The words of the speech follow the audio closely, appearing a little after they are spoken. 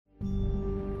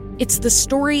It's the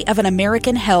story of an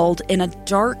American held in a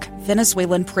dark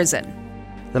Venezuelan prison.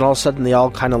 Then all of a sudden they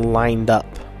all kind of lined up.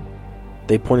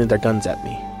 They pointed their guns at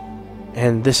me.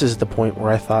 And this is the point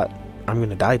where I thought, I'm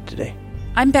going to die today.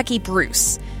 I'm Becky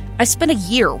Bruce. I spent a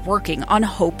year working on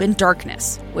Hope in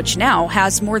Darkness, which now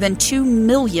has more than 2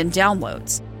 million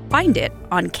downloads. Find it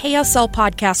on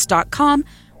kslpodcast.com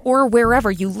or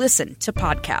wherever you listen to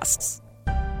podcasts.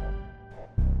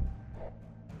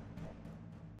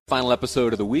 Final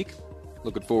episode of the week.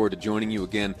 Looking forward to joining you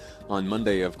again on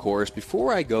Monday, of course.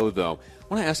 Before I go, though,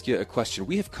 I want to ask you a question.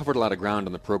 We have covered a lot of ground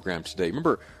on the program today.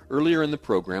 Remember, earlier in the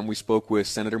program, we spoke with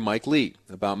Senator Mike Lee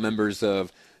about members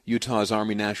of Utah's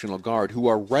Army National Guard who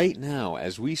are right now,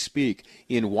 as we speak,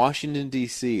 in Washington,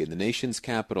 D.C., in the nation's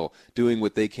capital, doing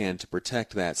what they can to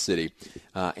protect that city.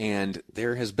 And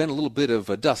there has been a little bit of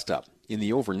a dust-up. In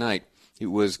the overnight, it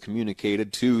was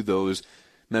communicated to those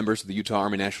members of the Utah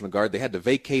Army National Guard they had to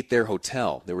vacate their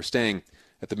hotel. They were staying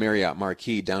at the Marriott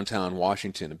Marquis, downtown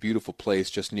Washington, a beautiful place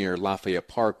just near Lafayette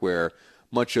Park where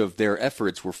much of their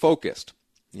efforts were focused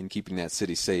in keeping that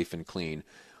city safe and clean.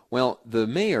 Well, the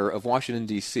mayor of Washington,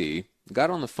 D.C. got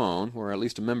on the phone, or at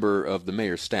least a member of the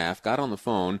mayor's staff got on the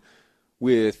phone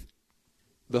with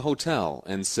the hotel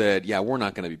and said, yeah, we're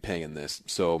not going to be paying this,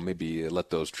 so maybe let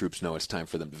those troops know it's time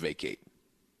for them to vacate.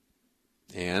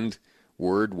 And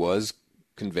word was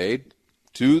conveyed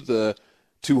to the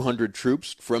 200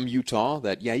 troops from Utah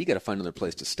that, yeah, you got to find another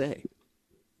place to stay.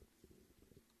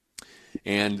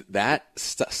 And that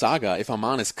saga, if I'm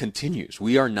honest, continues.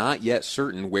 We are not yet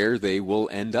certain where they will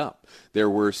end up. There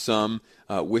were some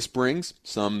whisperings,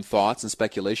 some thoughts and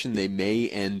speculation. They may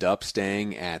end up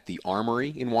staying at the Armory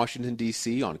in Washington,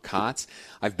 D.C. on cots.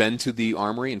 I've been to the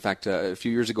Armory. In fact, a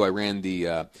few years ago I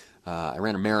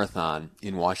ran a marathon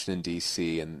in Washington,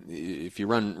 D.C., and if you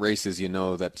run races, you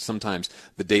know that sometimes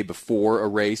the day before a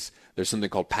race, there's something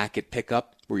called packet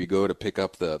pickup, where you go to pick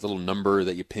up the little number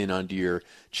that you pin onto your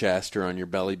chest or on your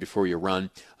belly before you run.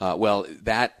 Well,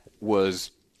 that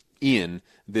was in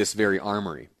this very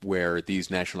armory where these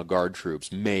National Guard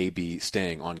troops may be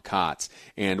staying on cots.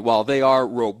 And while they are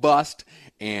robust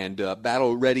and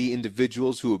battle-ready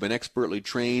individuals who have been expertly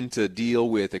trained to deal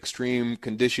with extreme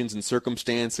conditions and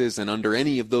circumstances, and under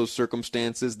any of those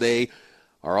circumstances, they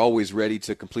are always ready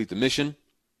to complete the mission.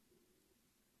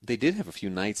 They did have a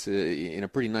few nights in a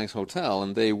pretty nice hotel,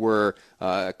 and they were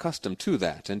accustomed to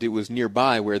that, and it was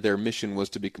nearby where their mission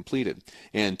was to be completed.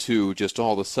 And to just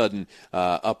all of a sudden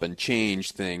up and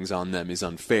change things on them is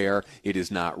unfair, it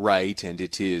is not right, and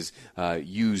it is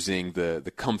using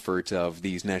the comfort of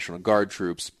these National Guard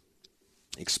troops,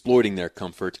 exploiting their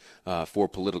comfort for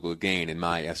political gain, in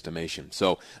my estimation.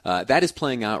 So that is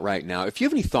playing out right now. If you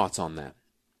have any thoughts on that,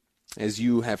 as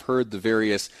you have heard the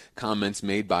various comments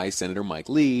made by Senator Mike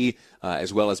Lee,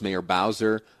 as well as Mayor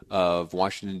Bowser of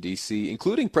Washington, D.C.,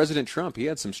 including President Trump. He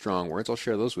had some strong words. I'll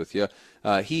share those with you.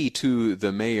 He, to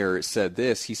the mayor, said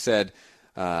this. He said,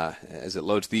 as it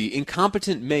loads, the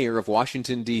incompetent mayor of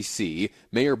Washington, D.C.,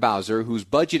 Mayor Bowser, whose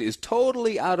budget is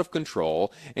totally out of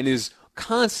control and is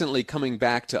constantly coming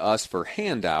back to us for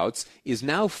handouts, is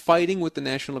now fighting with the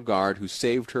National Guard, who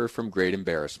saved her from great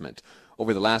embarrassment.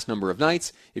 Over the last number of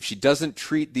nights, if she doesn't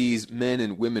treat these men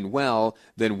and women well,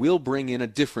 then we'll bring in a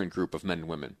different group of men and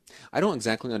women. I don't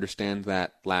exactly understand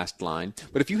that last line,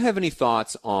 but if you have any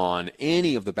thoughts on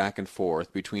any of the back and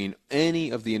forth between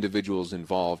any of the individuals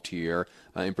involved here,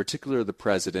 in particular the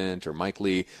president or Mike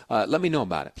Lee, let me know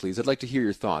about it, please. I'd like to hear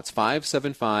your thoughts.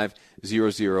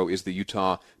 57500 is the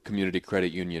Utah Community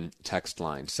Credit Union text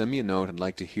line. Send me a note. I'd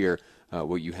like to hear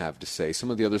what you have to say.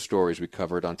 Some of the other stories we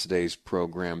covered on today's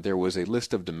program, there was a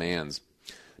list of demands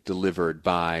delivered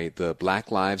by the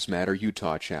Black Lives Matter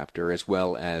Utah chapter as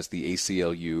well as the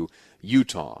ACLU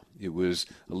Utah. It was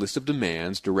a list of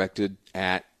demands directed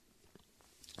at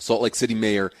Salt Lake City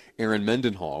Mayor Erin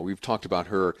Mendenhall. We've talked about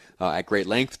her at great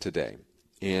length today.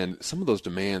 And some of those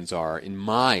demands are, in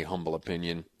my humble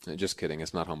opinion, just kidding,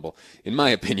 it's not humble, in my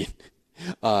opinion,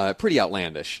 pretty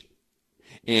outlandish,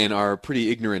 and are pretty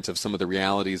ignorant of some of the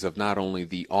realities of not only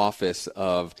the office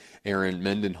of Erin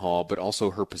Mendenhall, but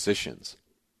also her positions.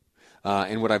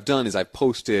 And what I've done is I've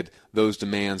posted those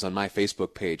demands on my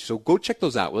Facebook page. So go check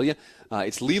those out, will you?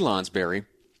 It's Lee Lonsberry.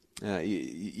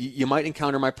 You might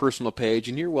encounter my personal page,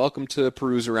 and you're welcome to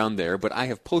peruse around there, but I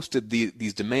have posted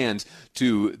these demands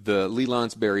to the Lee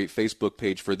Lonsberry Facebook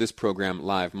page for this program,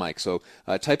 Live Mike. So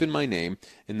type in my name,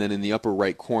 and then in the upper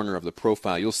right corner of the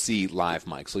profile, you'll see Live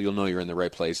Mike. So you'll know you're in the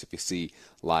right place if you see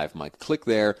Live Mike. Click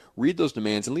there, read those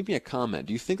demands, and leave me a comment.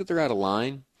 Do you think that they're out of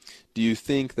line? Do you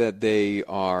think that they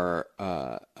are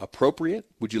appropriate?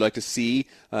 Would you like to see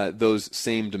those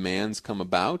same demands come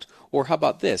about? Or how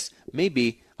about this?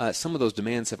 Maybe some of those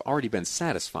demands have already been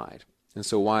satisfied. And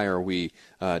so why are we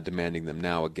demanding them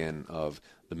now again of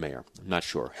the mayor? I'm not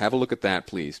sure. Have a look at that,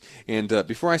 please. And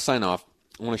before I sign off,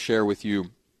 I want to share with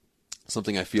you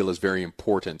something I feel is very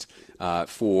important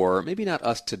for maybe not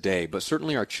us today, but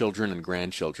certainly our children and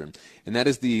grandchildren. And that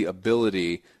is the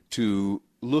ability to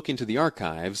look into the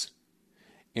archives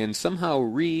and somehow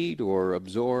read or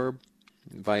absorb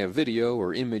via video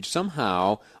or image,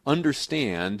 somehow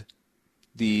understand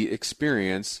the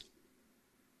experience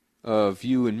of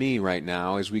you and me right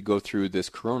now as we go through this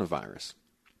coronavirus.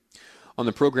 On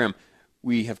the program,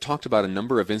 we have talked about a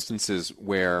number of instances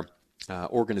where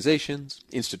organizations,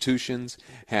 institutions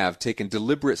have taken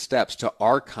deliberate steps to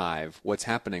archive what's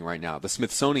happening right now. The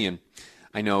Smithsonian,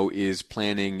 I know, is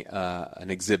planning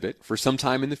an exhibit for some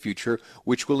time in the future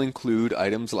which will include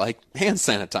items like hand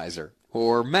sanitizer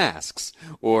or masks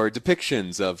or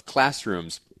depictions of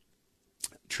classrooms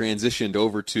transitioned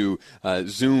over to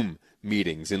Zoom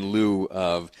meetings in lieu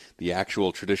of the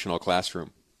actual traditional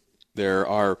classroom. There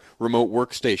are remote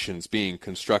workstations being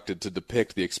constructed to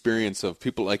depict the experience of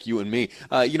people like you and me.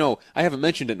 I haven't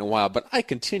mentioned it in a while, but I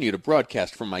continue to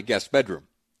broadcast from my guest bedroom.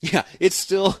 Yeah, it's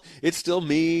still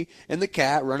me and the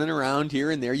cat running around here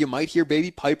and there. You might hear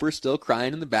baby Piper still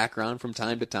crying in the background from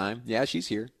time to time. Yeah, she's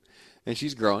here, and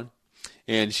she's growing.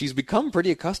 And she's become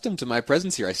pretty accustomed to my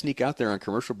presence here. I sneak out there on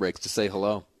commercial breaks to say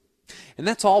hello. And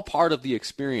that's all part of the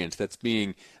experience that's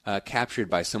being captured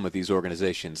by some of these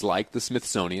organizations, like the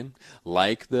Smithsonian,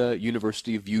 like the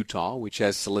University of Utah, which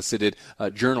has solicited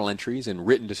journal entries and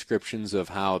written descriptions of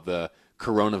how the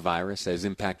coronavirus has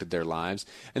impacted their lives.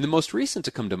 And the most recent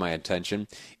to come to my attention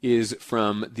is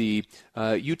from the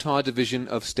Utah Division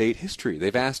of State History.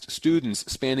 They've asked students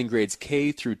spanning grades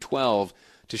K through 12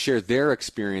 to share their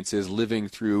experiences living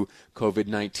through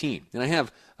COVID-19. And I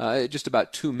have just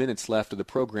about 2 minutes left of the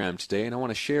program today, and I want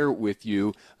to share with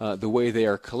you the way they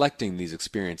are collecting these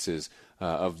experiences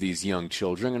of these young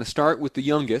children. I'm going to start with the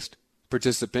youngest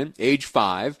participant, age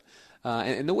 5.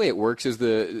 And the way it works is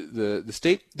the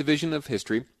State Division of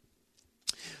History,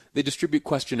 they distribute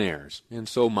questionnaires. And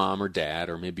so mom or dad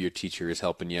or maybe your teacher is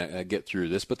helping you get through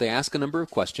this. But they ask a number of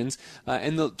questions,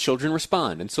 and the children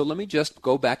respond. And so let me just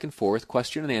go back and forth,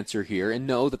 question and answer here, and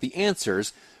know that the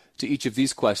answers to each of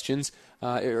these questions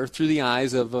are through the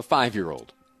eyes of a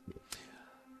 5-year-old.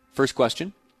 First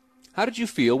question. How did you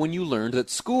feel when you learned that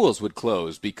schools would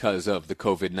close because of the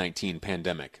COVID-19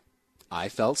 pandemic? I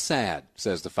felt sad,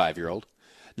 says the 5-year-old.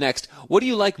 Next, what do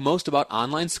you like most about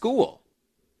online school?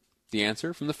 The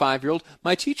answer from the 5-year-old,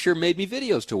 my teacher made me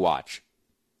videos to watch.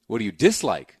 What do you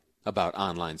dislike about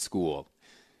online school?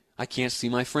 I can't see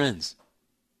my friends.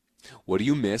 What do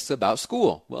you miss about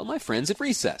school? Well, my friends at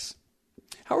recess.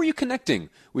 How are you connecting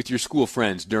with your school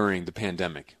friends during the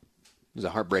pandemic? It was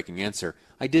a heartbreaking answer.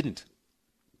 I didn't.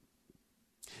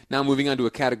 Now moving on to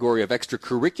a category of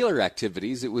extracurricular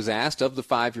activities, it was asked of the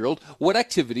 5-year-old, what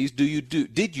activities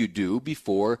did you do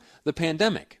before the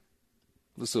pandemic?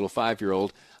 This little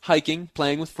 5-year-old, hiking,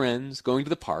 playing with friends, going to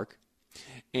the park.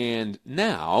 And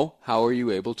now, how are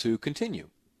you able to continue?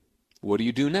 What do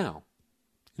you do now?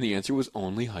 And the answer was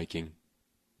only hiking.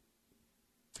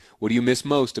 What do you miss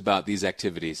most about these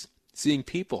activities? Seeing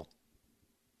people.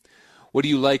 What do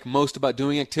you like most about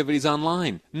doing activities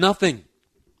online? Nothing.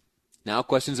 Now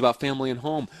questions about family and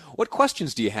home. What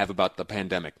questions do you have about the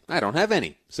pandemic? I don't have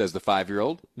any, says the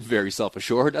 5-year-old. Very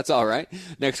self-assured. That's all right.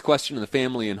 Next question in the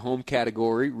family and home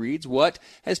category reads, what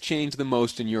has changed the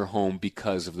most in your home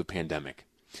because of the pandemic?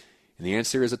 And the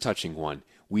answer is a touching one.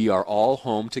 We are all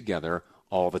home together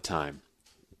all the time.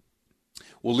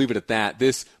 We'll leave it at that.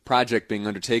 This project being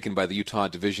undertaken by the Utah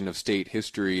Division of State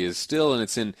History is still in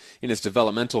its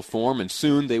developmental form, and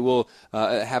soon they will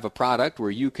have a product where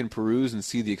you can peruse and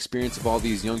see the experience of all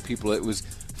these young people. It was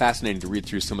fascinating to read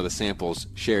through some of the samples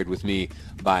shared with me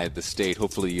by the state.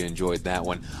 Hopefully you enjoyed that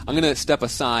one. I'm going to step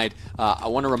aside. I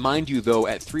want to remind you, though,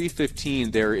 at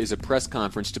 3:15 there is a press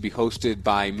conference to be hosted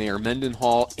by Mayor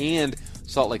Mendenhall and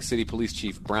Salt Lake City Police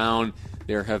Chief Brown.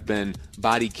 There have been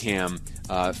body cam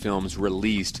films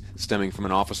released stemming from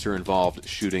an officer-involved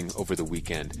shooting over the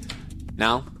weekend.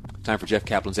 Now, time for Jeff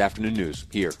Kaplan's Afternoon News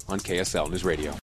here on KSL News Radio.